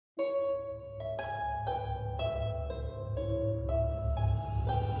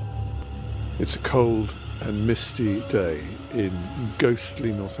It's a cold and misty day in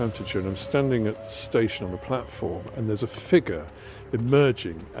ghostly Northamptonshire, and I'm standing at the station on a platform, and there's a figure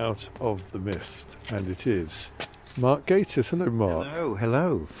emerging out of the mist, and it is Mark Gatiss. Hello, Mark. Hello,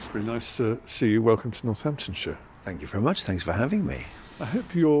 hello. Very nice to see you. Welcome to Northamptonshire. Thank you very much. Thanks for having me. I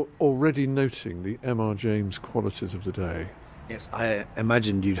hope you're already noting the M.R. James qualities of the day. Yes, I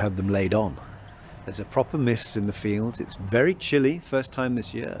imagined you'd have them laid on. There's a proper mist in the fields. It's very chilly, first time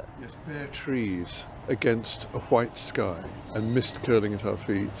this year. Yes, bare trees against a white sky and mist curling at our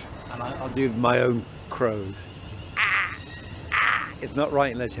feet. And I'll do my own crows. It's not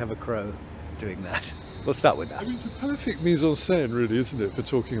right unless you have a crow doing that. We'll start with that. I mean, it's a perfect mise en scène, really, isn't it, for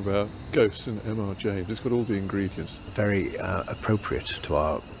talking about ghosts and M.R. James. It's got all the ingredients. Very appropriate to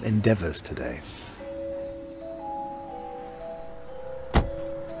our endeavours today.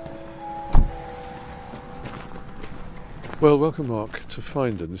 Well, welcome, Mark, to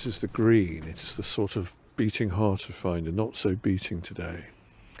Findon. This is the green. It is the sort of beating heart of Findon, not so beating today.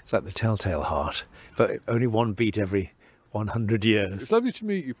 It's like the telltale heart, but only one beat every 100 years. It's lovely to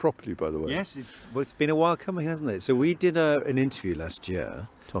meet you properly, by the way. Yes, it's been a while coming, hasn't it? So we did an interview last year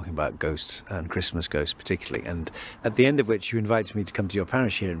talking about ghosts and Christmas ghosts particularly, and at the end of which you invited me to come to your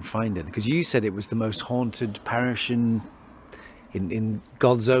parish here in Findon, because you said it was the most haunted parish in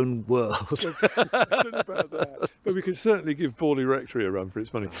God's own world. I don't know about that. But we can certainly give Borley Rectory a run for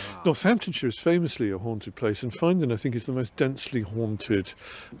its money. Northamptonshire is famously a haunted place, and Findon, I think, is the most densely haunted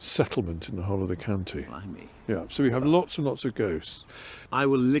settlement in the whole of the county. Blimey. Yeah, so we have lots and lots of ghosts. I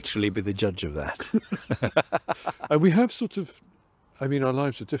will literally be the judge of that. And we have sort of, I mean, our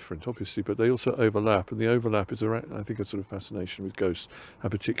lives are different, obviously, but they also overlap, and the overlap is, I think, a sort of fascination with ghosts, and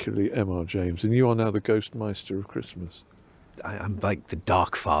particularly M.R. James. And you are now the ghost meister of Christmas. I'm like the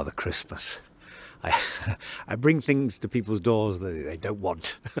dark father Christmas. I bring things to people's doors that they don't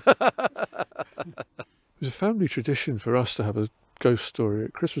want. It was a family tradition for us to have a ghost story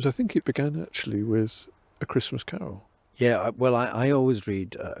at Christmas. I think it began actually with A Christmas Carol. Yeah, well, I always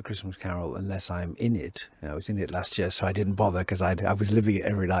read A Christmas Carol unless I'm in it. You know, I was in it last year, so I didn't bother because I was living it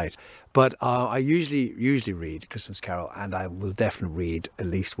every night. But I usually read Christmas Carol, and I will definitely read at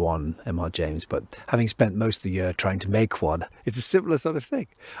least one M.R. James. But having spent most of the year trying to make one, it's a similar sort of thing.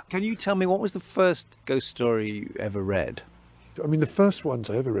 Can you tell me what was the first ghost story you ever read? I mean, the first ones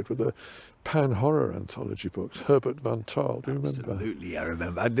I ever read were the pan-horror anthology books, Herbert Van Tal, do you remember? Absolutely, I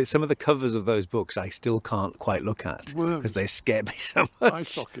remember. Some of the covers of those books I still can't quite look at because they scare me so much. Eye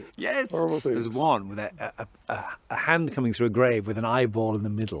sockets. Yes, horrible things. There's one with a hand coming through a grave with an eyeball in the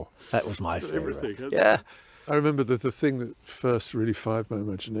middle. That was my favourite. Everything, yeah. I remember the thing that first really fired my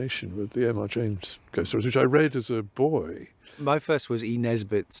imagination were the M.R. James ghost stories, which I read as a boy. My first was E.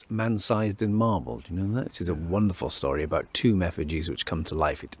 Nesbit's Man-Sized in Marble. Do you know that? It is a wonderful story about two effigies which come to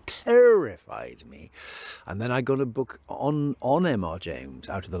life. It terrified me. And then I got a book on M.R. James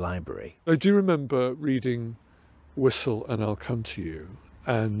out of the library. I do remember reading Whistle and I'll Come to You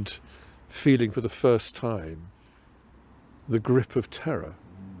and feeling for the first time the grip of terror.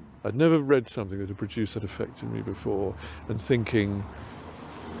 I'd never read something that had produced that effect in me before, and thinking,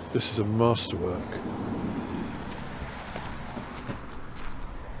 this is a masterwork.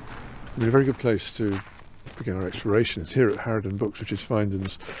 I mean, a very good place to begin our exploration is here at Harrowden Books, which is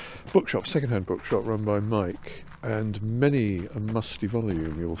Findon's bookshop, second-hand bookshop run by Mike, and many a musty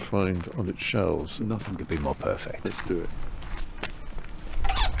volume you'll find on its shelves. Nothing could be more perfect. Let's do it.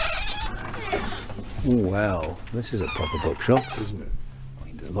 Oh, wow, this is a proper bookshop, Isn't it? I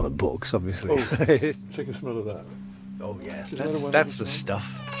mean, there's a lot of books, obviously. Oh, take a smell of that. Oh yes, Is that that's one? the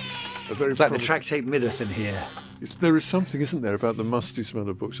stuff. A very It's like the promising- tractate Middeth in here. There is something, isn't there, about the musty smell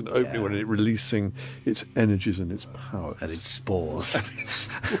of books and opening one and it releasing its energies and its power. And its spores.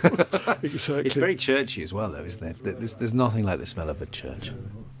 Exactly. It's very churchy as well, though, isn't it? There's nothing like the smell of a church.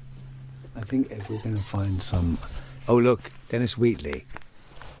 I think if we're going to find some... Oh, look, Dennis Wheatley.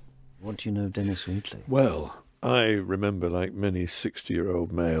 What do you know of Dennis Wheatley? Well, I remember, like many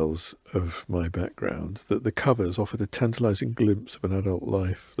 60-year-old males of my background, that the covers offered a tantalising glimpse of an adult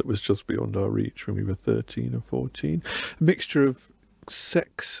life that was just beyond our reach when we were 13 or 14. A mixture of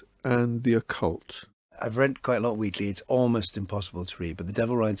sex and the occult. I've read quite a lot of Wheatley. It's almost impossible to read, but The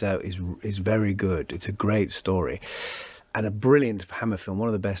Devil Rides Out is very good. It's a great story. And a brilliant Hammer film, one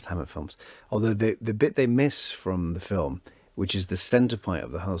of the best Hammer films. Although the bit they miss from the film, which is the centre point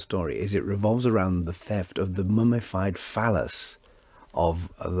of the whole story, is it revolves around the theft of the mummified phallus of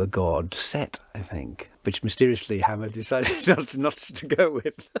the god Set, I think, which mysteriously Hammer decided not to go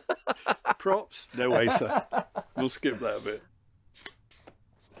with. Props? No way, sir. We'll skip that a bit.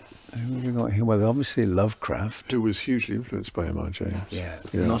 Who have we got here? Well, obviously Lovecraft. Who was hugely influenced by M.R. James. Yeah.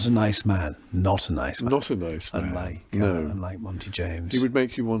 Not a nice man. Not a nice man. Not a nice man. Unlike Monty James. He would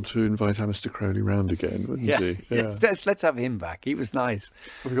make you want to invite Aleister Crowley round again, wouldn't he? Yeah. Yes, let's have him back. He was nice.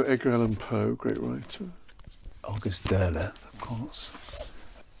 We've got Edgar Allan Poe, great writer. August Derleth, of course.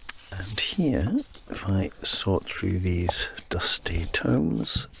 And here, if I sort through these dusty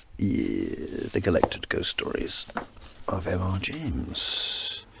tomes, the collected ghost stories of M.R.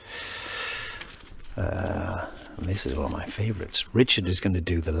 James. And this is one of my favourites. Richard is going to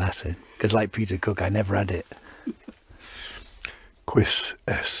do the Latin, because like Peter Cook, I never had it. Quis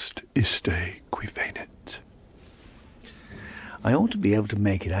est iste qui venit. I ought to be able to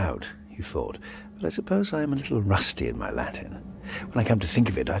make it out, he thought, but I suppose I am a little rusty in my Latin. When I come to think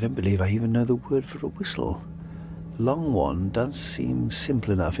of it, I don't believe I even know the word for a whistle. The long one does seem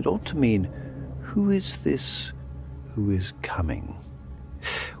simple enough. It ought to mean, who is this who is coming?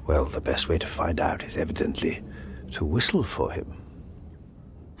 Well, the best way to find out is evidently to whistle for him.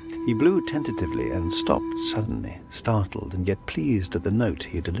 He blew tentatively and stopped suddenly, startled and yet pleased at the note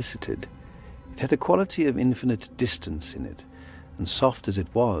he had elicited. It had a quality of infinite distance in it, and soft as it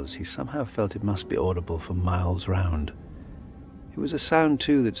was, he somehow felt it must be audible for miles round. It was a sound,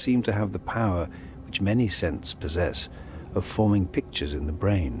 too, that seemed to have the power, which many scents possess, of forming pictures in the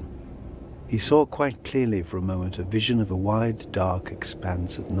brain. He saw quite clearly for a moment a vision of a wide, dark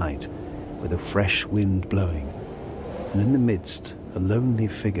expanse at night, with a fresh wind blowing, and in the midst a lonely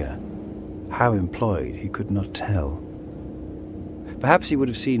figure. How employed, he could not tell. Perhaps he would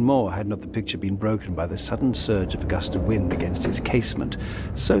have seen more had not the picture been broken by the sudden surge of a gust of wind against his casement,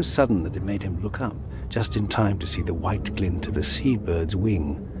 so sudden that it made him look up, just in time to see the white glint of a seabird's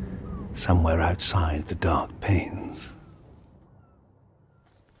wing, somewhere outside the dark panes.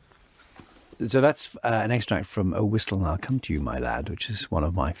 So that's an extract from A Whistle and I'll Come to You, My Lad, which is one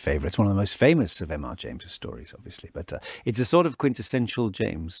of my favourites, one of the most famous of M.R. James's stories, obviously. But it's a sort of quintessential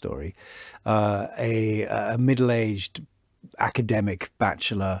James story. A middle-aged academic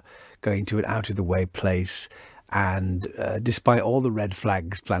bachelor going to an out-of-the-way place and despite all the red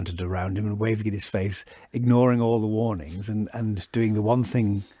flags planted around him and waving in his face, ignoring all the warnings and doing the one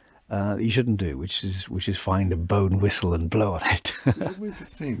thing that you shouldn't do, which is find a bone whistle and blow on it. There's always a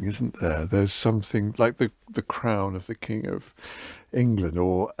thing, isn't there? There's something like the crown of the King of England,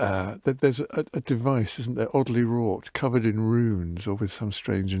 or there's a device, isn't there, oddly wrought, covered in runes or with some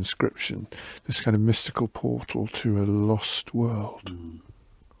strange inscription. This kind of mystical portal to a lost world. Mm.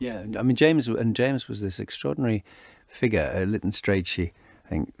 Yeah, I mean, James was this extraordinary figure. Lytton Strachey, I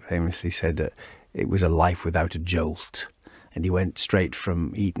think, famously said that it was a life without a jolt. And he went straight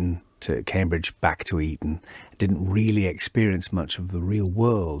from Eton to Cambridge, back to Eton, didn't really experience much of the real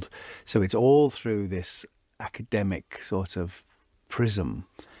world. So it's all through this academic sort of prism.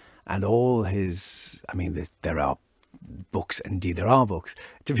 And all his, I mean, there are books, indeed there are books,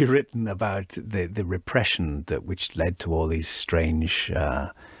 to be written about the repression which led to all these strange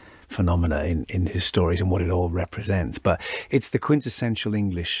phenomena in his stories and what it all represents. But it's the quintessential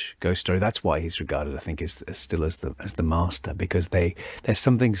English ghost story. That's why he's regarded, I think, as still as the master, because there's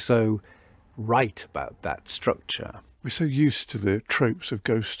something so right about that structure. We're so used to the tropes of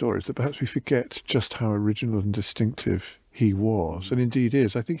ghost stories that perhaps we forget just how original and distinctive he was, and indeed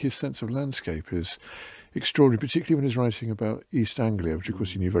is. I think his sense of landscape is extraordinary, particularly when he's writing about East Anglia, which of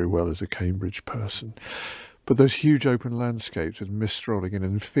course he knew very well as a Cambridge person. But those huge open landscapes with mist rolling in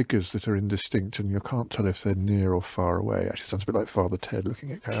and figures that are indistinct and you can't tell if they're near or far away. Actually sounds a bit like Father Ted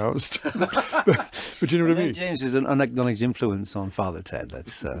looking at cows. but you know what I mean? James is an unacknowledged influence on Father Ted.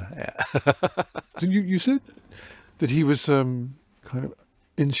 That's, yeah. You said that he was kind of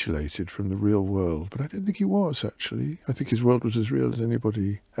insulated from the real world, but I don't think he was, actually. I think his world was as real as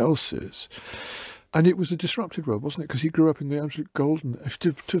anybody else's. And it was a disrupted world, wasn't it? Because he grew up in the absolute golden...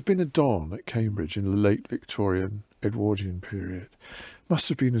 To have been a don at Cambridge in the late Victorian, Edwardian period must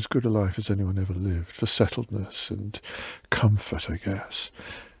have been as good a life as anyone ever lived, for settledness and comfort, I guess.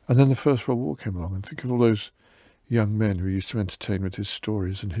 And then the First World War came along, and think of all those young men who he used to entertain with his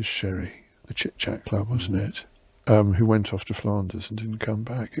stories and his sherry, the Chit-Chat Club, wasn't it? Who went off to Flanders and didn't come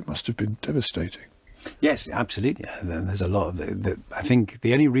back. It must have been devastating. Yes, absolutely. There's a lot of I think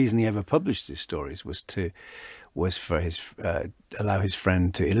the only reason he ever published his stories was for his allow his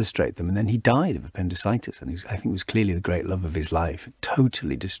friend to illustrate them, and then he died of appendicitis, and I think it was clearly the great love of his life. It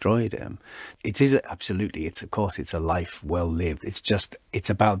totally destroyed him. It is absolutely. It's, of course, it's a life well lived. It's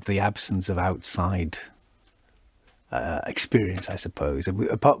about the absence of outside experience, I suppose,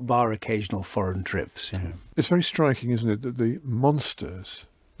 bar occasional foreign trips. You know. It's very striking, isn't it, that the monsters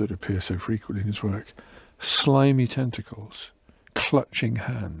that appear so frequently in his work, slimy tentacles, clutching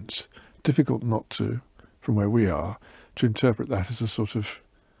hands. Difficult not to, from where we are, to interpret that as a sort of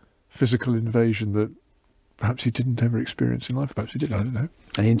physical invasion that perhaps he didn't ever experience in life. Perhaps he did, I don't know.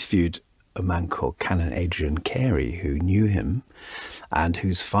 I interviewed a man called Canon Adrian Carey, who knew him and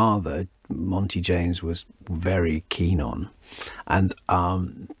whose father, Monty James, was very keen on. And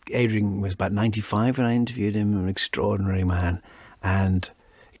Adrian was about 95 when I interviewed him, an extraordinary man. And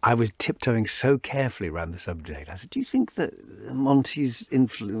I was tiptoeing so carefully around the subject. I said, do you think that Monty's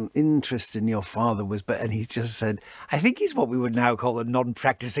interest in your father was... And he just said, I think he's what we would now call a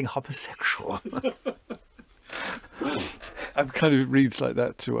non-practicing homosexual. It kind of reads like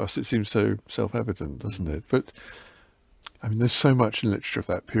that to us. It seems so self-evident, doesn't it? But, I mean, there's so much in literature of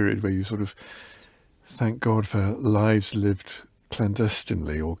that period where you sort of thank God for lives lived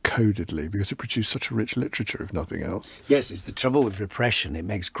clandestinely or codedly, because it produced such a rich literature, if nothing else. Yes, it's the trouble with repression. It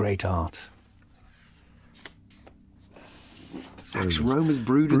makes great art. Zach's Roma's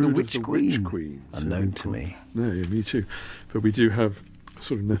Brood of the Witch Queen. Unknown to me. No, yeah, me too. But we do have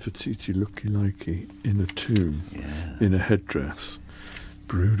sort of Nefertiti looky-likey in a tomb, in a headdress.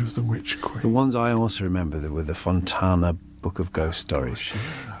 Brood of the Witch Queen. The ones I also remember were the Fontana Book of Ghost Stories,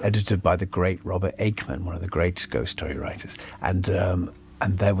 edited by the great Robert Aikman, one of the great ghost story writers. And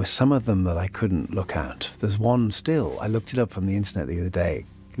there were some of them that I couldn't look at. There's one still. I looked it up on the internet the other day.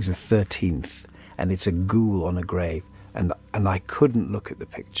 It was the 13th, and it's a ghoul on a grave. And I couldn't look at the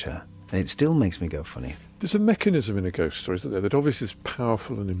picture. And it still makes me go funny. There's a mechanism in a ghost story, isn't there, that obviously is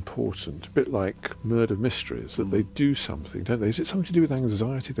powerful and important, a bit like murder mysteries, that they do something, don't they? Is it something to do with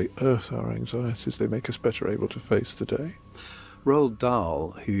anxiety? They earth our anxieties, they make us better able to face the day. Roald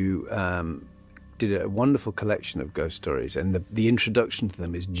Dahl, who did a wonderful collection of ghost stories, and the introduction to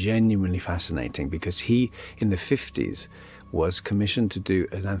them is genuinely fascinating, because he, in the 50s, was commissioned to do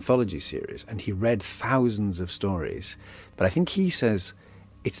an anthology series, and he read thousands of stories. But I think he says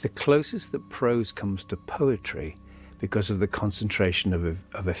it's the closest that prose comes to poetry because of the concentration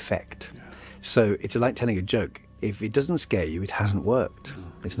of effect. Yeah. So it's like telling a joke. If it doesn't scare you, it hasn't worked.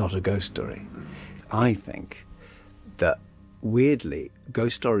 It's not a ghost story. I think that, weirdly,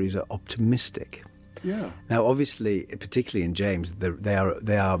 ghost stories are optimistic. Yeah. Now, obviously, particularly in James,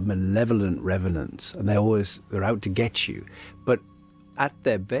 they are malevolent revenants, and they're out to get you. But at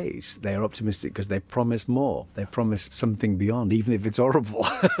their base, they are optimistic because they promise more. They promise something beyond, even if it's horrible.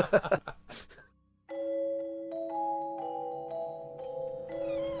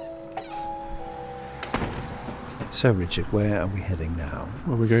 So, Richard, where are we heading now?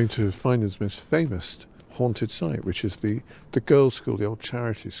 Well, we're going to Findon's most famous haunted site, which is the girls' school, the old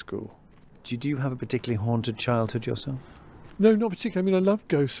charity school. Did you have a particularly haunted childhood yourself? No, not particularly. I mean, I love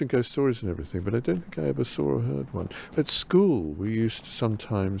ghosts and ghost stories and everything, but I don't think I ever saw or heard one. At school, we used to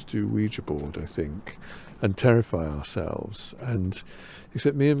sometimes do Ouija board, I think, and terrify ourselves. And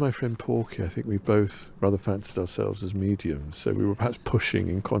except me and my friend Porky, I think we both rather fancied ourselves as mediums, so we were perhaps pushing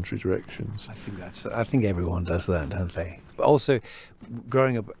in contrary directions. I think everyone does that, don't they? But also,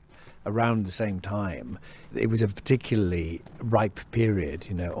 growing up around the same time, it was a particularly ripe period.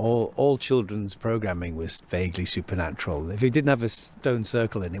 You know, all children's programming was vaguely supernatural. If it didn't have a stone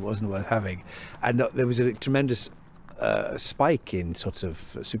circle in, it wasn't worth having. And there was a tremendous spike in sort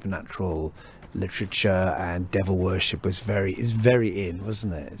of supernatural literature, and devil worship is very in,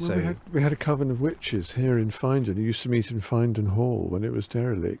 wasn't it? Well, so we had a coven of witches here in Findon. We used to meet in Findon Hall when it was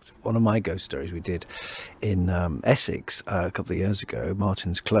derelict. One of my ghost stories we did in Essex a couple of years ago,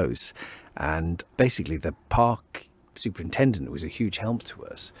 Martin's Close, and basically the park superintendent was a huge help to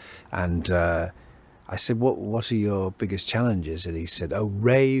us. And I said, what are your biggest challenges? And he said,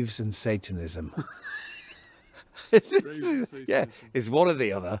 raves and Satanism. Yeah, it's one or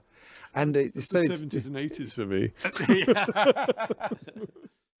the other. And it's the 70s and 80s for me.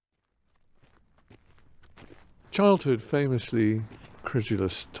 Childhood, famously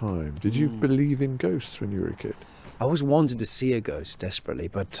credulous time. Did you believe in ghosts when you were a kid? I always wanted to see a ghost desperately,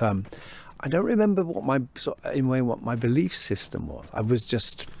 but I don't remember what my belief system was. I was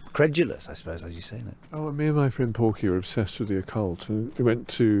just credulous, I suppose, as you say that. Oh, and me and my friend Porky were obsessed with the occult, and we went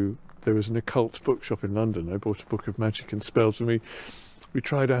to... There was an occult bookshop in London. I bought a book of magic and spells, and we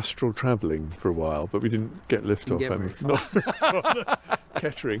tried astral travelling for a while, but we didn't get liftoff.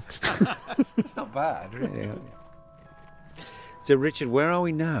 Kettering. It's not bad, really. So, Richard, where are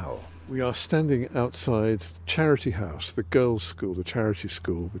we now? We are standing outside Charity House, the girls' school, the charity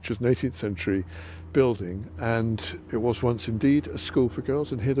school, which was an 18th century building, and it was once indeed a school for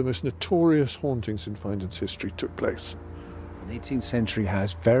girls, and here the most notorious hauntings in Findon's history took place. An 18th century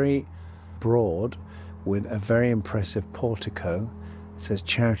house, very broad, with a very impressive portico. It says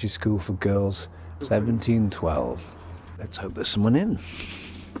Charity School for Girls, 1712. Let's hope there's someone in.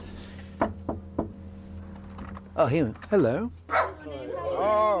 Oh, here. Hello.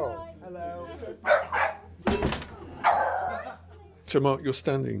 Oh, hello. So, Mark, you're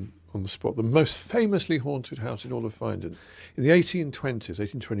standing on the spot, the most famously haunted house in all of Findon. In the 1820s,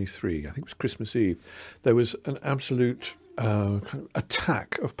 1823, I think it was Christmas Eve, there was an absolute kind of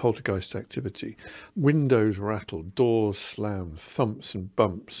attack of poltergeist activity. Windows rattled, doors slammed, thumps and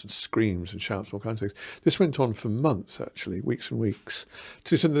bumps and screams and shouts, all kinds of things. This went on for months, actually, weeks and weeks.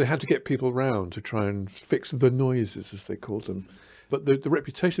 So they had to get people round to try and fix the noises, as they called them. But the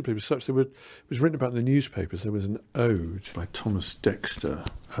reputation of people was such, it was written about in the newspapers. There was an ode by Thomas Dexter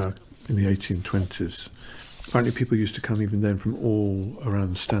in the 1820s. Apparently people used to come even then from all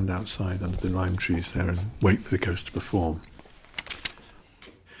around, stand outside under the lime trees there and wait for the ghost to perform.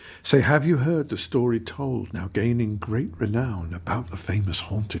 Say, have you heard the story told, now gaining great renown, about the famous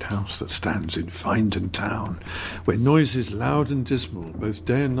haunted house that stands in Findon town, where noises loud and dismal, both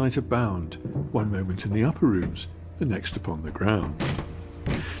day and night abound, one moment in the upper rooms, the next upon the ground.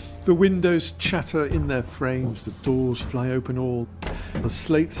 The windows chatter in their frames, the doors fly open all, the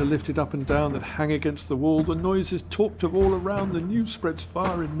slates are lifted up and down that hang against the wall, the noise is talked of all around, the news spreads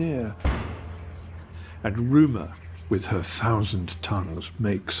far and near, and rumour with her 1,000 tongues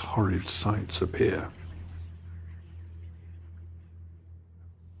makes horrid sights appear.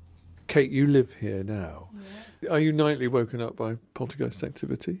 Kate, you live here now. Yeah. Are you nightly woken up by poltergeist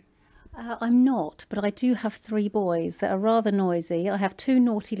activity? I'm not, but I do have 3 boys that are rather noisy. I have 2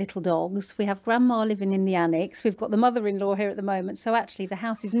 naughty little dogs. We have Grandma living in the annex. We've got the mother-in-law here at the moment. So actually the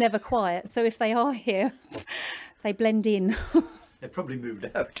house is never quiet. So if they are here, they blend in. They probably moved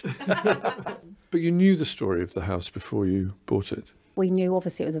out. But you knew the story of the house before you bought it? We knew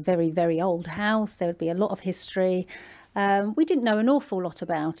obviously it was a very, very old house. There would be a lot of history. We didn't know an awful lot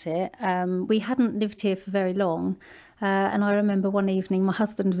about it. We hadn't lived here for very long. And I remember one evening my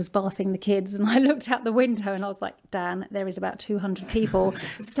husband was bathing the kids and I looked out the window and I was like, Dan, there is about 200 people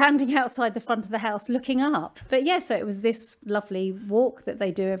standing outside the front of the house looking up. But yeah, so it was this lovely walk that they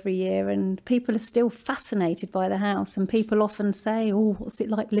do every year and people are still fascinated by the house and people often say, oh, what's it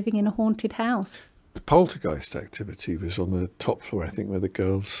like living in a haunted house? The poltergeist activity was on the top floor, I think, where the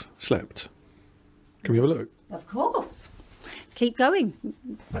girls slept. Can we have a look? Of course. Keep going.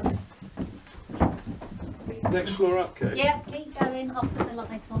 Next floor up, Kate. Yeah, keep going. I'll put the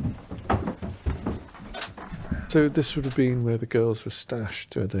light on. So this would have been where the girls were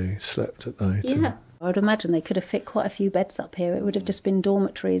stashed where they slept at night? Yeah. I would imagine they could have fit quite a few beds up here. It would have just been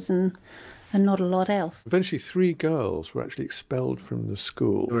dormitories and not a lot else. Eventually 3 girls were actually expelled from the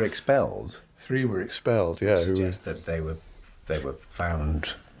school. They were expelled? 3 were expelled, yeah. Suggest that they were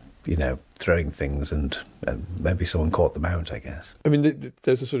found, you know, throwing things and maybe someone caught them out, I guess. I mean,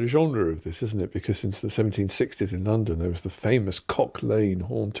 there's a sort of genre of this, isn't it? Because since the 1760s in London, there was the famous Cock Lane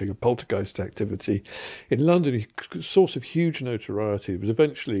haunting, a poltergeist activity. In London, a source of huge notoriety. It was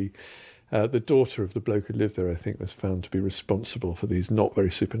eventually the daughter of the bloke who lived there, I think, was found to be responsible for these not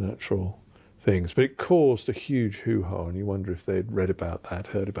very supernatural things. But it caused a huge hoo-ha, and you wonder if they'd read about that,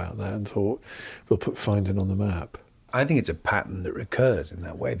 heard about that, and thought, we'll put Findon on the map. I think it's a pattern that recurs in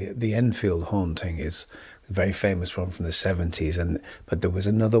that way. The Enfield haunting is a very famous one from the 70s, but there was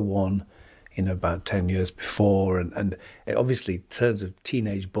another one, you know, about 10 years before, and it obviously turns of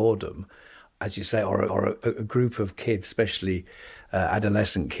teenage boredom, as you say, or a group of kids, especially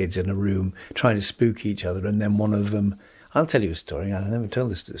adolescent kids in a room trying to spook each other, and then one of them, I'll tell you a story, I've never told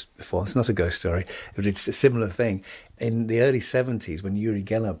this before, it's not a ghost story, but it's a similar thing. In the early 70s, when Uri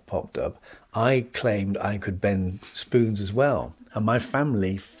Geller popped up, I claimed I could bend spoons as well, and my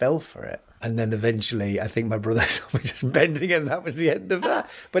family fell for it. And then eventually, I think my brother saw me just bending, and that was the end of that.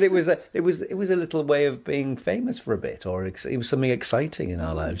 But it was a little way of being famous for a bit, or it was something exciting in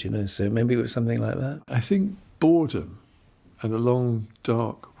our lives, you know. So maybe it was something like that. I think boredom and a long,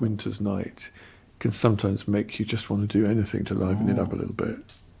 dark winter's night can sometimes make you just want to do anything to liven it up a little bit.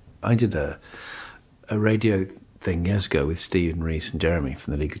 I did a radio thing years ago with Stephen, Reese and Jeremy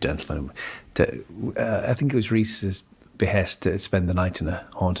from the League of Gentlemen. I think it was Reese's behest to spend the night in a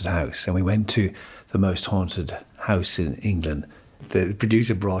haunted house, and we went to the most haunted house in England. The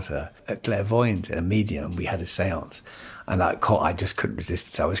producer brought a clairvoyant and a medium, and we had a seance, and I just couldn't resist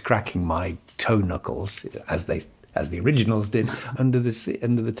it. So I was cracking my toe knuckles as the originals did under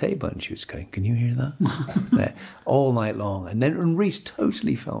the table, and she was going, "Can you hear that?" Yeah, all night long. And Reese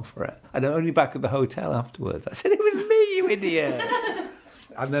totally fell for it. And only back at the hotel afterwards, I said, "It was me, you idiot."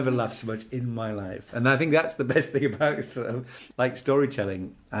 I've never laughed so much in my life. And I think that's the best thing about like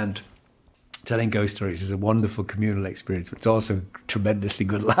storytelling, and telling ghost stories is a wonderful communal experience, but it's also a tremendously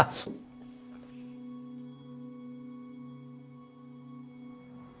good laugh.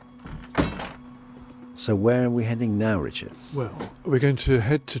 So where are we heading now, Richard? Well, we're going to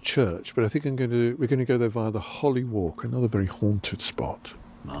head to church, but I think we're going to go there via the Holly Walk, another very haunted spot.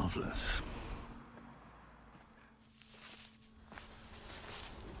 Marvellous.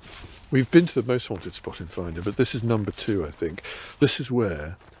 We've been to the most haunted spot in Finder, but this is number 2, I think. This is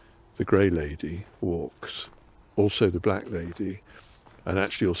where the Grey Lady walks, also the Black Lady, and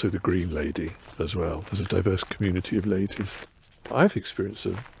actually also the Green Lady as well. There's a diverse community of ladies. I've experienced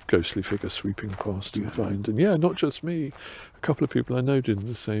a ghostly figure sweeping past in Finder, and yeah, not just me. A couple of people I know did in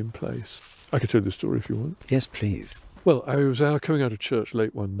the same place. I could tell the story if you want. Yes, please. Well, I was coming out of church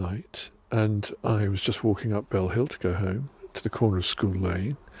late one night, and I was just walking up Bell Hill to go home, to the corner of School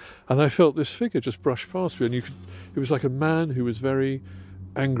Lane, and I felt this figure just brush past me, and it was like a man who was very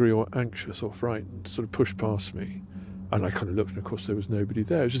angry or anxious or frightened, sort of pushed past me. And I kind of looked, and of course there was nobody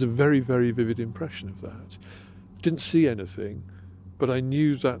there. It was just a very, very vivid impression of that. Didn't see anything, but I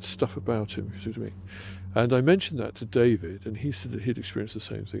knew that stuff about him, you see what I mean? And I mentioned that to David, and he said that he'd experienced the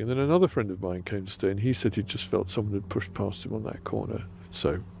same thing. And then another friend of mine came to stay, and he said he'd just felt someone had pushed past him on that corner.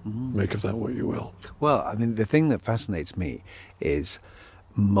 So make of that what you will. Well, I mean, the thing that fascinates me is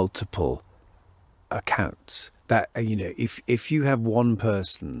multiple accounts. That, you know, if you have one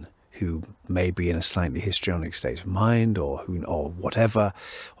person who may be in a slightly histrionic state of mind or whatever,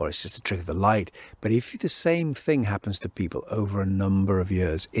 or it's just a trick of the light, but if the same thing happens to people over a number of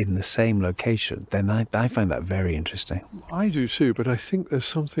years in the same location, then I find that very interesting. I do too, but I think there's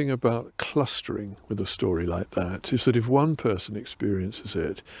something about clustering with a story like that, is that if one person experiences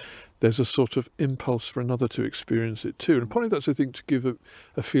it, there's a sort of impulse for another to experience it too. And partly that's, I think, to give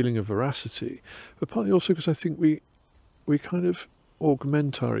a feeling of veracity, but partly also because I think we kind of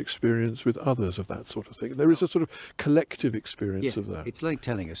augment our experience with others of that sort of thing. There is a sort of collective experience of that. It's like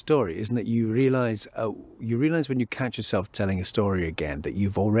telling a story, isn't it? You realise when you catch yourself telling a story again that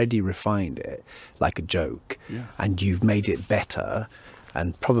you've already refined it like a joke, and you've made it better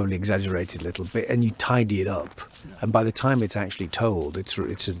and probably exaggerated a little bit, and you tidy it up. And by the time it's actually told, it's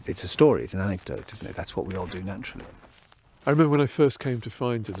a story, it's an anecdote, isn't it? That's what we all do naturally. I remember when I first came to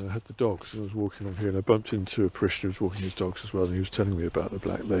Finder, and I had the dogs, and I was walking along here, and I bumped into a parishioner who was walking his dogs as well, and he was telling me about the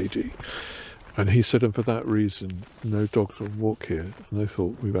Black Lady. And he said, and for that reason, no dogs will walk here. And I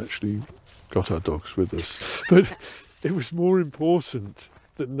thought, we've actually got our dogs with us. But it was more important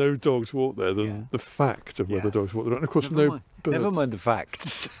that no dogs walk there than the fact of whether dogs walk there. And of course, no birds. Never mind the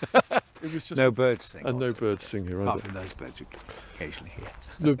facts. It was just no birds sing. And no birds sing here either. Apart from those birds we occasionally hear.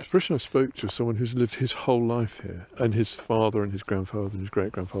 The parishioner I spoke to is someone who's lived his whole life here, and his father and his grandfather and his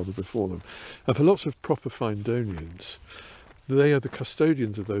great-grandfather before them. And for lots of proper Findonians, they are the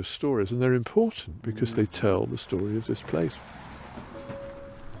custodians of those stories, and they're important because they tell the story of this place.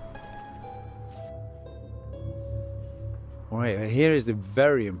 All right, here is the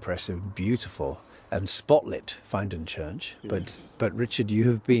very impressive, beautiful and spotlit Findon Church. Yes. But Richard, you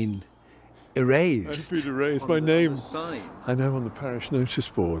have been erased. I've been erased. My name, sign. I know, on the parish notice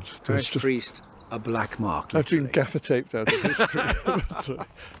board. Parish priest, a black mark. I've been literally. gaffer taped out of history.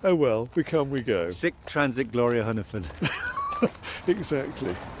 Oh well, we come, we go. Sic transit Gloria Hunniford.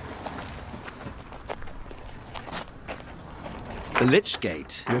 Exactly. The Lich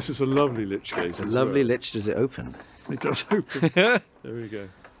Gate. Yes, it's a lovely lich gate. It's a lovely lich. Does it open? It does open. There we go.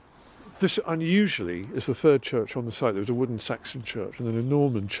 This, unusually, is the third church on the site. There was a wooden Saxon church and then a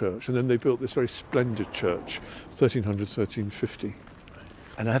Norman church, and then they built this very splendid church, 1300, 1350.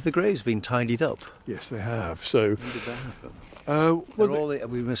 And have the graves been tidied up? Yes, they have. So, When did that happen? well,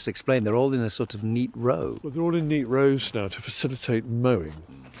 We must explain, they're all in a sort of neat row. well, they're all in neat rows now to facilitate mowing.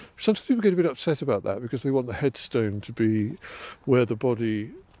 Sometimes people get a bit upset about that because they want the headstone to be where the body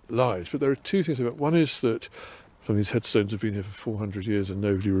lies. But there are two things about it. One is that some of these headstones have been here for 400 years and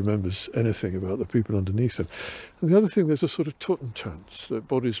nobody remembers anything about the people underneath them. And the other thing, there's a sort of tut-and-chance that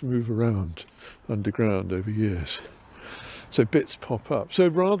bodies move around underground over years. So bits pop up. So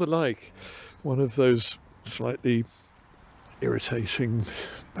rather like one of those slightly irritating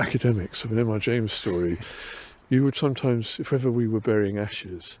academics of an M.R. James story, you would sometimes, if ever we were burying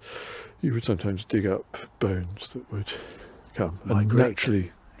ashes, you would sometimes dig up bones that would come and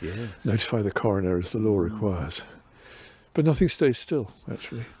naturally notify the coroner as the law requires. But nothing stays still,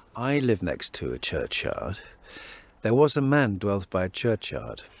 actually. I live next to a churchyard. There was a man dwelt by a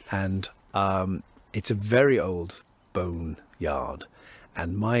churchyard, and it's a very old bone yard.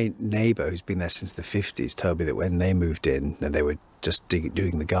 And my neighbour, who's been there since the 50s, told me that when they moved in and they were just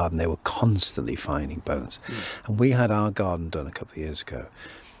doing the garden, they were constantly finding bones. And we had our garden done a couple of years ago.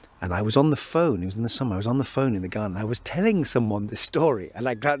 And I was on the phone, it was in the summer, I was on the phone in the garden, I was telling someone this story, and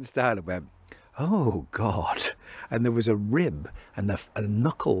I glanced down and went, oh God. And there was a rib and a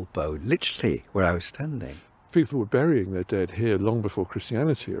knuckle bone, literally, where I was standing. People were burying their dead here long before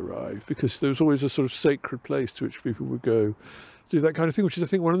Christianity arrived, because there was always a sort of sacred place to which people would go do that kind of thing, which is, I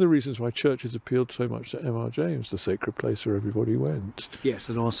think, one of the reasons why churches appealed so much to M.R. James, the sacred place where everybody went. Yes,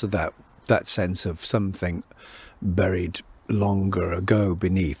 and also that sense of something buried longer ago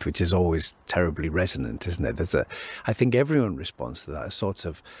beneath, which is always terribly resonant, isn't it? I think everyone responds to that, a sort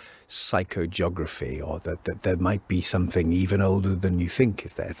of psychogeography, or that there might be something even older than you think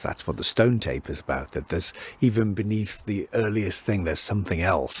is there. That's what the stone tape is about, that there's even beneath the earliest thing there's something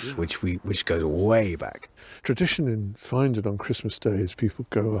else, which goes way back. Tradition in Findon on Christmas Day is people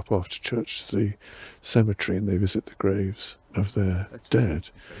go up after church to the cemetery and they visit the graves of their dead.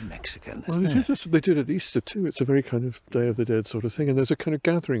 Very Mexican, Well, isn't it? they did at Easter too. It's a very kind of Day of the Dead sort of thing, and there's a kind of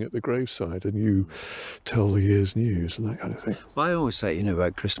gathering at the graveside, and you tell the year's news and that kind of thing. Well, I always say,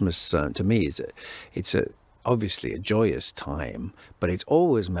 about Christmas, to me, it's obviously a joyous time, but it's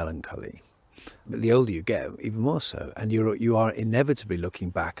always melancholy. But the older you get, even more so, and you are inevitably looking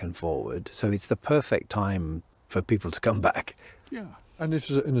back and forward. So it's the perfect time for people to come back. Yeah, and as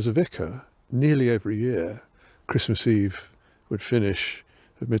a vicar, nearly every year, Christmas Eve would finish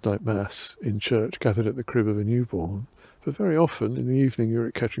at midnight mass in church, gathered at the crib of a newborn. But very often in the evening you're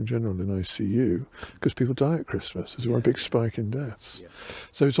at Kettering General in ICU, because people die at Christmas. There's a big spike in deaths. Yeah.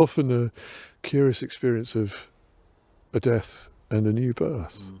 So it's often a curious experience of a death and a new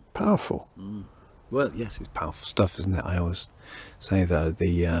birth. Powerful. Well, yes, it's powerful stuff, isn't it? I always say that.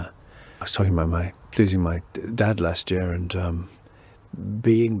 I was talking about losing my dad last year, and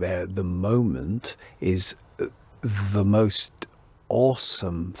being there at the moment is the most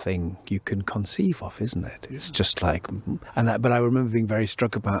awesome thing you can conceive of, isn't it? It's just like, but I remember being very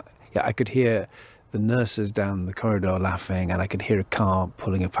struck about, I could hear the nurses down the corridor laughing, and I could hear a car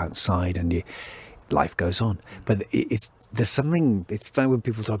pulling up outside, and life goes on. But there's something, it's like when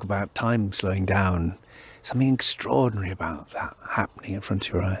people talk about time slowing down, something extraordinary about that happening in front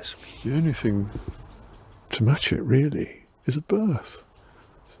of your eyes. The only thing to match it really is a birth.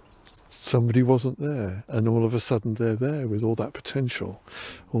 Somebody wasn't there, and all of a sudden they're there with all that potential,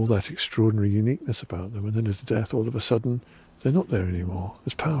 all that extraordinary uniqueness about them, and then at a death, all of a sudden they're not there anymore.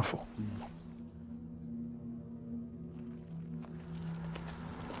 It's powerful.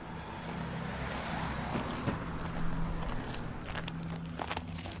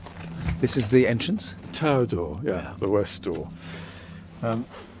 This is the entrance? Tower door, yeah. The west door. So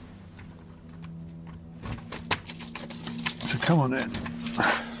come on in.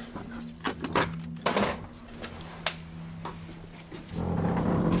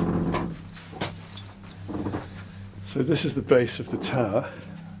 So this is the base of the tower,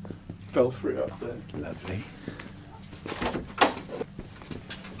 belfry up there. Lovely.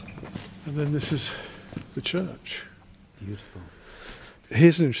 And then this is the church. Beautiful.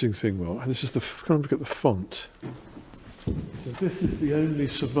 Here's an interesting thing, Mark. This is come and look at the font. So this is the only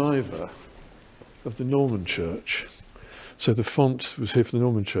survivor of the Norman church. So the font was here for the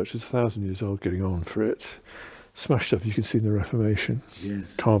Norman church. It's 1,000 years old, getting on for it. Smashed up, you can see in the Reformation. Yes.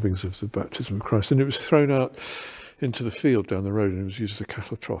 Carvings of the baptism of Christ. And it was thrown out into the field down the road, and it was used as a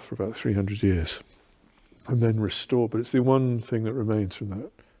cattle trough for about 300 years. And then restored, but it's the one thing that remains from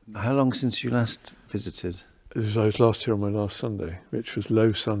that. How long since you last visited? I was last here on my last Sunday, which was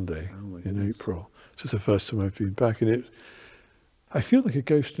Low Sunday in April. So it's the first time I've been back, and I feel like a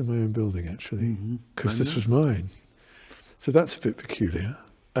ghost in my own building, actually, because this was mine. So that's a bit peculiar.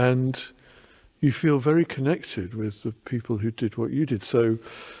 And you feel very connected with the people who did what you did. So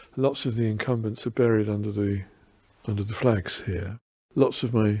lots of the incumbents are buried under the flags here. Lots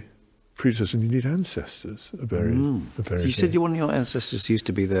of my predecessors, and you need ancestors, are buried. You said one of your ancestors used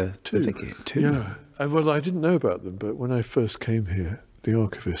to be the vicar too. Yeah. Well, I didn't know about them, but when I first came here, the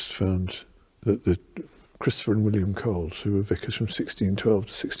archivist found that the Christopher and William Coles, who were vicars from 1612 to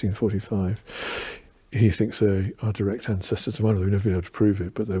 1645, he thinks they are direct ancestors of one of them. We've never been able to prove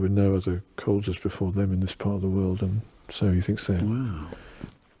it, but there were no other Coleses before them in this part of the world, and so he thinks they are. Wow.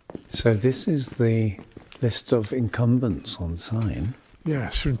 So this is the list of incumbents on sign.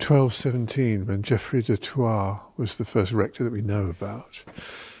 Yes, from 1217, when Geoffrey de Thouars was the first rector that we know about.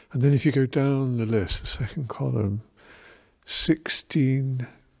 And then if you go down the list, the second column, 1615,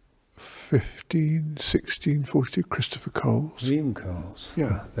 1642, Christopher Coles. William Coles.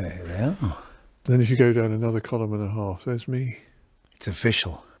 Yeah. There they are. Then if you go down another column and a half, there's me. It's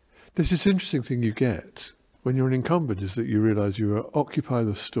official. There's this interesting thing you get when you're an incumbent, is that you realise you occupy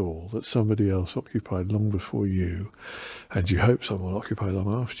the stall that somebody else occupied long before you, and you hope someone will occupy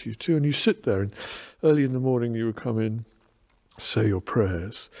long after you too. And you sit there, and early in the morning you would come in, say your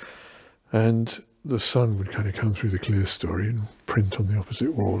prayers, And the sun would kind of come through the clear story and print on the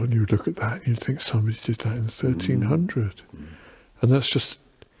opposite wall, and you would look at that and you'd think somebody did that in 1300. And that's just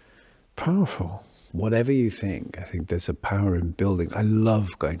powerful. Whatever you think, I think there's a power in buildings. I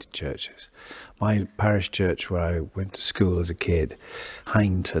love going to churches. My parish church where I went to school as a kid,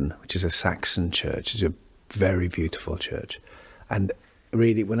 Heinton, which is a Saxon church, is a very beautiful church. And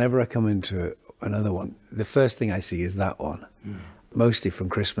really, whenever I come into another one, the first thing I see is that one. Mostly from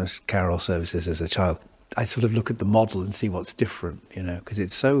Christmas carol services as a child. I sort of look at the model and see what's different, you know, because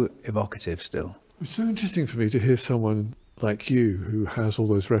it's so evocative still. It's so interesting for me to hear someone like you who has all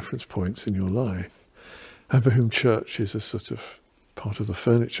those reference points in your life, and for whom church is a sort of part of the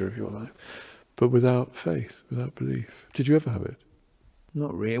furniture of your life, but without faith, without belief. Did you ever have it?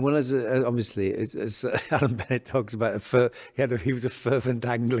 Not really. Well, obviously, as Alan Bennett talks about, he was a fervent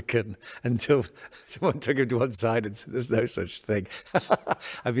Anglican until someone took him to one side and said, "There's no such thing."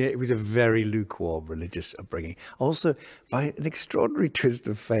 I mean, it was a very lukewarm religious upbringing. Also, by an extraordinary twist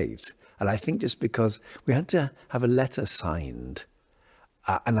of fate, and I think just because we had to have a letter signed,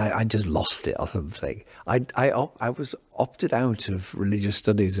 and I just lost it or something. I was opted out of religious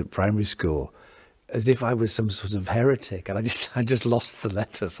studies at primary school, as if I was some sort of heretic, and I just lost the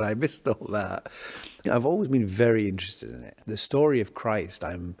letter, so I missed all that. I've always been very interested in it. The story of Christ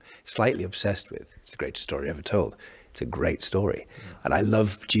I'm slightly obsessed with. It's the greatest story ever told. It's a great story. And I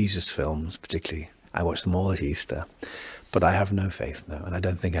love Jesus films, particularly. I watch them all at Easter. But I have no faith, no, and I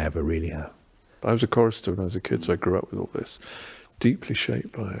don't think I ever really have. I was a chorister when I was a kid, so I grew up with all this, deeply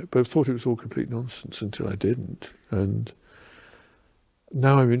shaped by it. But I thought it was all complete nonsense until I didn't. And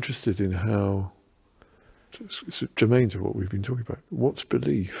now I'm interested in how... It's germane to what we've been talking about. What's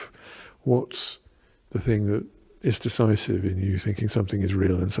belief? What's the thing that is decisive in you thinking something is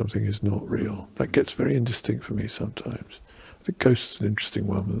real and something is not real? That gets very indistinct for me sometimes. I think ghosts is an interesting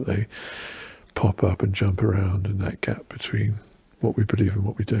one, that they pop up and jump around in that gap between what we believe and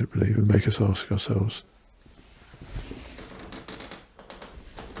what we don't believe, and make us ask ourselves.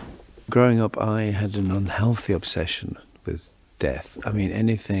 Growing up, I had an unhealthy obsession with death. I mean,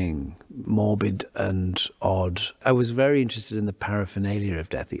 anything morbid and odd. I was very interested in the paraphernalia of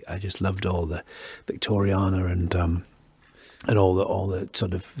death. I just loved all the Victoriana and all the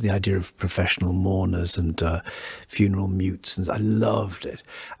sort of the idea of professional mourners and funeral mutes, and I loved it.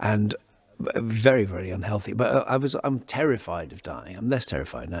 And very, very unhealthy. But I'm terrified of dying. I'm less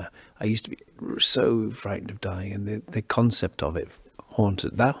terrified now. I used to be so frightened of dying, and the concept of it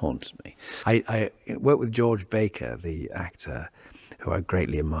haunted me. I worked with George Baker, the actor, who I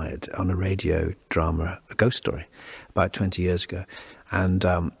greatly admired, on a radio drama, A Ghost Story, about 20 years ago. And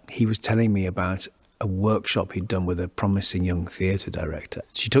he was telling me about a workshop he'd done with a promising young theatre director.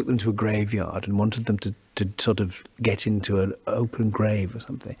 She took them to a graveyard and wanted them to sort of get into an open grave or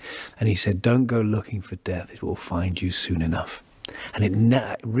something. And he said, "Don't go looking for death, it will find you soon enough." And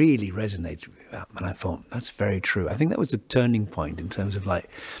it really resonated with me. And I thought, that's very true. I think that was a turning point in terms of like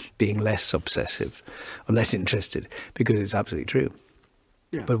being less obsessive or less interested, because it's absolutely true.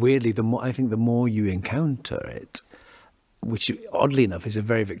 Yeah. But weirdly, the more you encounter it, which oddly enough is a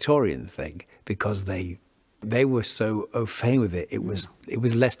very Victorian thing, because they were so au fait with it, it was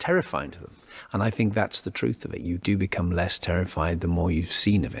less terrifying to them. And I think that's the truth of it. You do become less terrified the more you've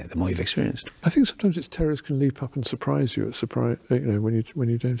seen of it, the more you've experienced. I think sometimes its terrors can leap up and surprise you. When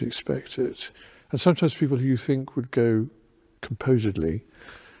you don't expect it. And sometimes people who you think would go composedly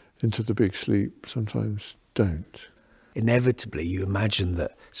into the big sleep sometimes don't. Inevitably, you imagine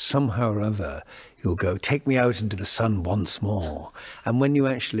that somehow or other you'll go, "Take me out into the sun once more." And when you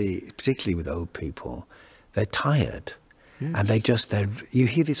actually, particularly with old people, they're tired. Yes. And you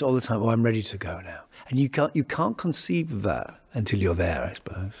hear this all the time, "Oh, I'm ready to go now." And you can't conceive of that until you're there, I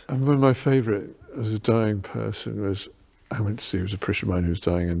suppose. And one of my favourite as a dying person was, I went to see, it was a parishioner of mine who was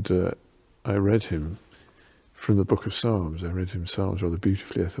dying, and I read him from the Book of Psalms. I read him Psalms rather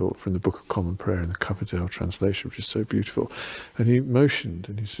beautifully, I thought, from the Book of Common Prayer in the Coverdale translation, which is so beautiful. And he motioned,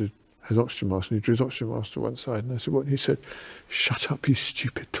 and he said, his oxygen mask, and he drew his oxygen mask to one side, and I said, "What?" And he said, "Shut up, you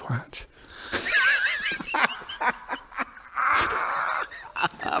stupid twat."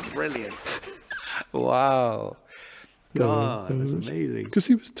 Brilliant. Wow. God, that's amazing. Because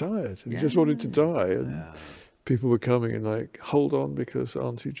he was tired, and he just wanted to die, and people were coming and like, "Hold on, because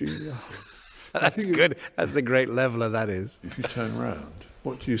Auntie Julia." That's good. That's the great level of that is. If you turn round,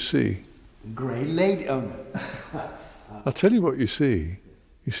 what do you see? Grey lady. Oh no. I'll tell you what you see.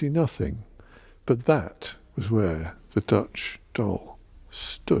 You see nothing. But that was where the Dutch doll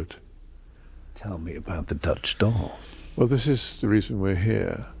stood. Tell me about the Dutch doll. Well, this is the reason we're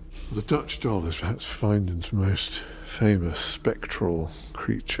here. The Dutch doll is perhaps Feinden's most famous spectral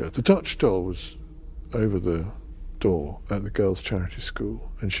creature. The Dutch doll was over the door at the girls' charity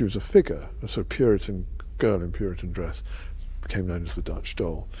school, and she was a figure, a sort of Puritan girl in Puritan dress, became known as the Dutch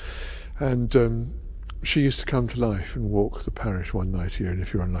doll. And she used to come to life and walk the parish one night a year, and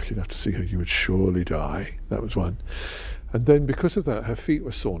if you were unlucky enough to see her, you would surely die. That was one. And then because of that, her feet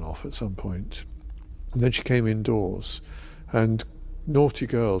were sawn off at some point. And then she came indoors, and naughty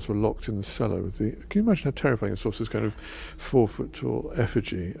girls were locked in the cellar with the... Can you imagine how terrifying this was? This kind of 4-foot-tall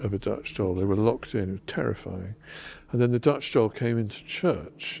effigy of a Dutch doll. They were locked in. It was terrifying. And then the Dutch doll came into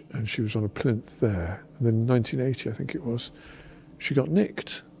church, and she was on a plinth there. And then in 1980, I think it was, she got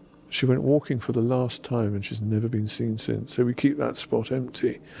nicked. She went walking for the last time, and she's never been seen since. So we keep that spot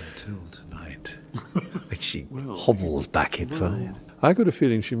empty. Until tonight, when she hobbles back inside. I got a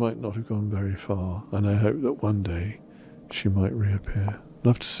feeling she might not have gone very far, and I hope that one day she might reappear.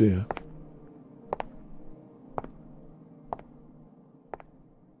 Love to see her.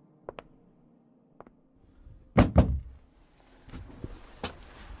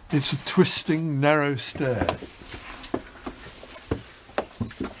 It's a twisting, narrow stair.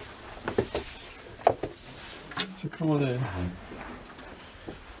 So come on in.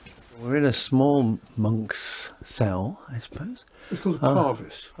 We're in a small monk's cell, I suppose. It's called a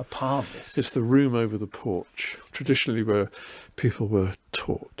parvis. A parvis. It's the room over the porch, traditionally where people were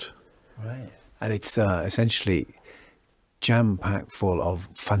taught. Right. And it's essentially jam-packed full of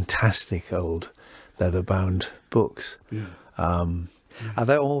fantastic old leather-bound books. Yeah. Are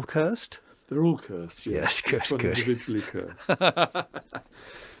they all cursed? They're all cursed. Yes, good, Each one good. individually cursed.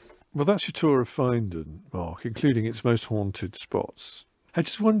 Well, that's your tour of Findon, Mark, including its most haunted spots. I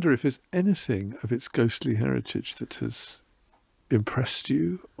just wonder if there's anything of its ghostly heritage that has impressed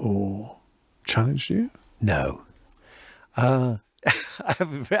you or challenged you? No. I've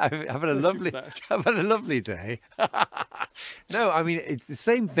had a lovely day. No, I mean, it's the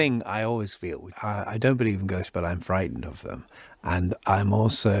same thing I always feel. I don't believe in ghosts, but I'm frightened of them. And I'm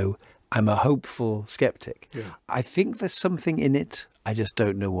a hopeful skeptic. Yeah. I think there's something in it. I just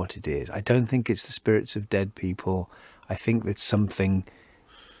don't know what it is. I don't think it's the spirits of dead people. I think it's something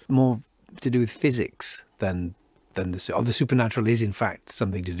more to do with physics than the supernatural is in fact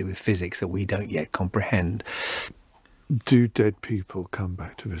something to do with physics that we don't yet comprehend. Do dead people come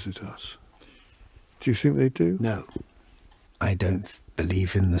back to visit us? Do you think they do? No. I don't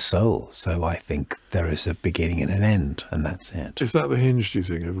believe in the soul, so I think there is a beginning and an end, and that's it. Is that the hinge, do you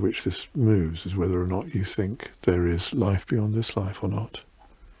think, over which this moves, is whether or not you think there is life beyond this life or not?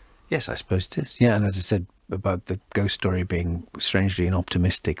 Yes, I suppose it is. Yeah, and as I said about the ghost story being strangely an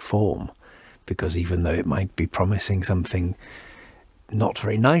optimistic form, because even though it might be promising something not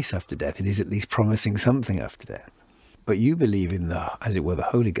very nice after death, it is at least promising something after death. But you believe in the, as it were, the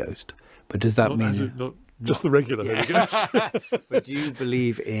Holy Ghost. But does that mean... Not just the regular Holy Ghost. But do you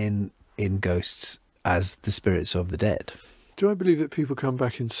believe in ghosts as the spirits of the dead? Do I believe that people come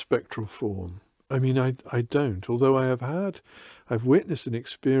back in spectral form? I mean, I don't, although I've witnessed and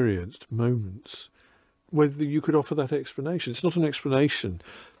experienced moments whether you could offer that explanation. It's not an explanation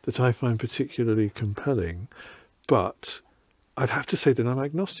that I find particularly compelling, but I'd have to say that I'm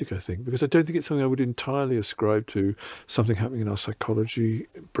agnostic, I think, because I don't think it's something I would entirely ascribe to something happening in our psychology,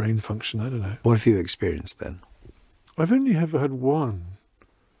 brain function, I don't know. What have you experienced then? I've only ever had one.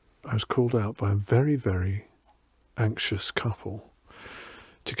 I was called out by a very, very anxious couple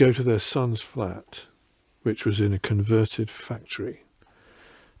to go to their son's flat, which was in a converted factory,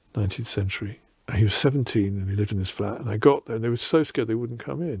 19th century. And he was 17 and he lived in this flat. And I got there and they were so scared they wouldn't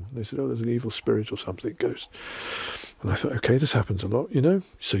come in. They said, oh, there's an evil spirit or something, ghost. And I thought, okay, this happens a lot, you know.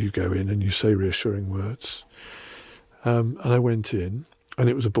 So you go in and you say reassuring words. And I went in and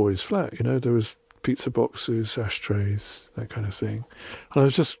it was a boy's flat, you know. There was pizza boxes, ashtrays, that kind of thing. And I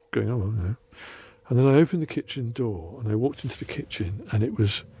was just going, oh, well, you know. And then I opened the kitchen door and I walked into the kitchen and it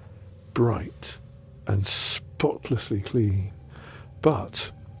was bright and spotlessly clean.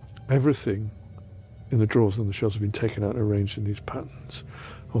 But everything in the drawers and the shelves have been taken out and arranged in these patterns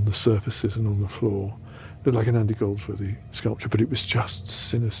on the surfaces and on the floor. It looked like an Andy Goldsworthy sculpture, but it was just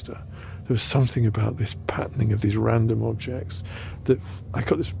sinister. There was something about this patterning of these random objects that I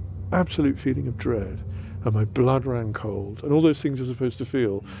got this absolute feeling of dread, and my blood ran cold, and all those things you're supposed to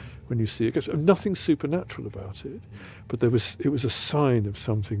feel when you see it. Nothing supernatural about it, but it was a sign of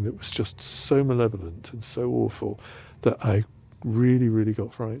something that was just so malevolent and so awful that I really, really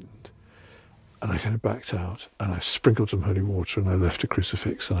got frightened. And I kind of backed out and I sprinkled some holy water and I left a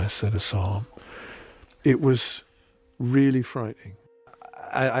crucifix and I said a psalm. It was really frightening.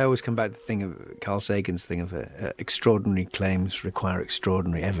 I always come back to the thing of Carl Sagan's thing of extraordinary claims require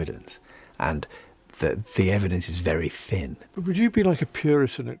extraordinary evidence. And the evidence is very thin. But would you be like a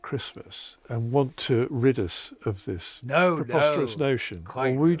Puritan at Christmas and want to rid us of this preposterous notion?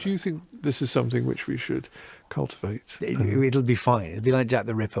 Or would you think this is something which we should cultivate? It'll be fine. It'll be like Jack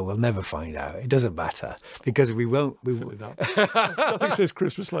the Ripper. We'll never find out. It doesn't matter because we won't. Nothing says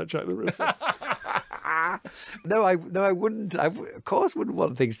Christmas like Jack the Ripper. No, I wouldn't. Of course, wouldn't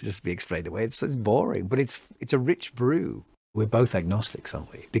want things to just be explained away. It's boring, but it's a rich brew. We're both agnostics,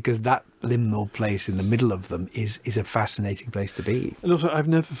 aren't we? Because that liminal place in the middle of them is a fascinating place to be. And also, I've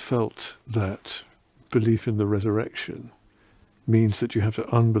never felt that belief in the resurrection means that you have to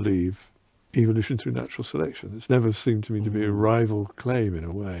unbelieve evolution through natural selection. It's never seemed to me to be a rival claim in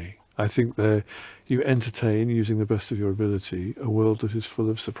a way. I think you entertain, using the best of your ability, a world that is full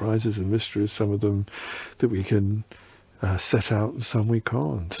of surprises and mysteries, some of them that we can set out and some we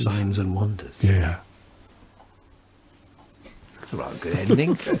can't. Signs and wonders. Yeah. That's a rather good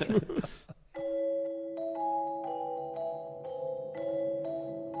ending.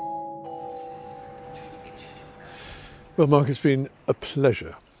 Well, Mark, it's been a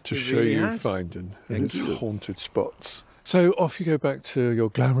pleasure to show really you has. Findon and Thank its you. haunted spots. So off you go back to your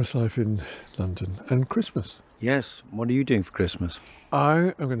glamorous life in London and Christmas. Yes. What are you doing for Christmas? I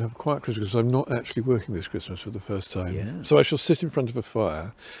am going to have a quiet Christmas because I'm not actually working this Christmas for the first time. Yeah. So I shall sit in front of a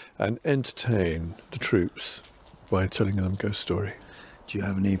fire and entertain the troops by telling them a ghost story. Do you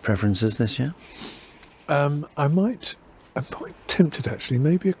have any preferences this year? I'm quite tempted actually,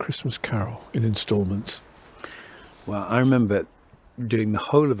 maybe a Christmas Carol in instalments. Well, I remember doing the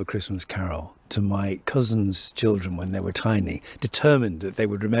whole of A Christmas Carol to my cousins' children when they were tiny, determined that they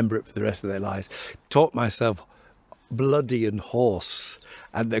would remember it for the rest of their lives. Taught myself bloody and hoarse,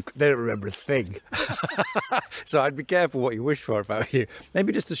 and they don't remember a thing. So I'd be careful what you wish for about you.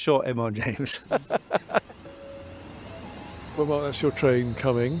 Maybe just a short M.R. James. Well, Mark, that's your train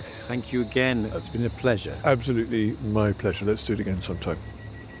coming. Thank you again. It's been a pleasure. Absolutely my pleasure. Let's do it again sometime.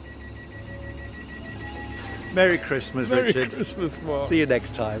 Merry Christmas, Merry Richard. Christmas, Mark. See you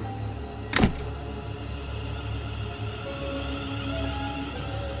next time.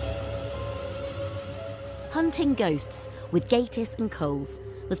 Hunting Ghosts with Gatiss and Coles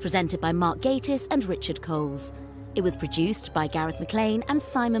was presented by Mark Gatiss and Richard Coles. It was produced by Gareth McLean and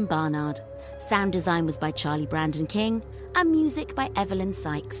Simon Barnard. Sound design was by Charlie Brandon King and music by Evelyn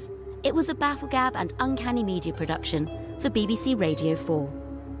Sykes. It was a Bafflegab and Uncanny Media production for BBC Radio 4.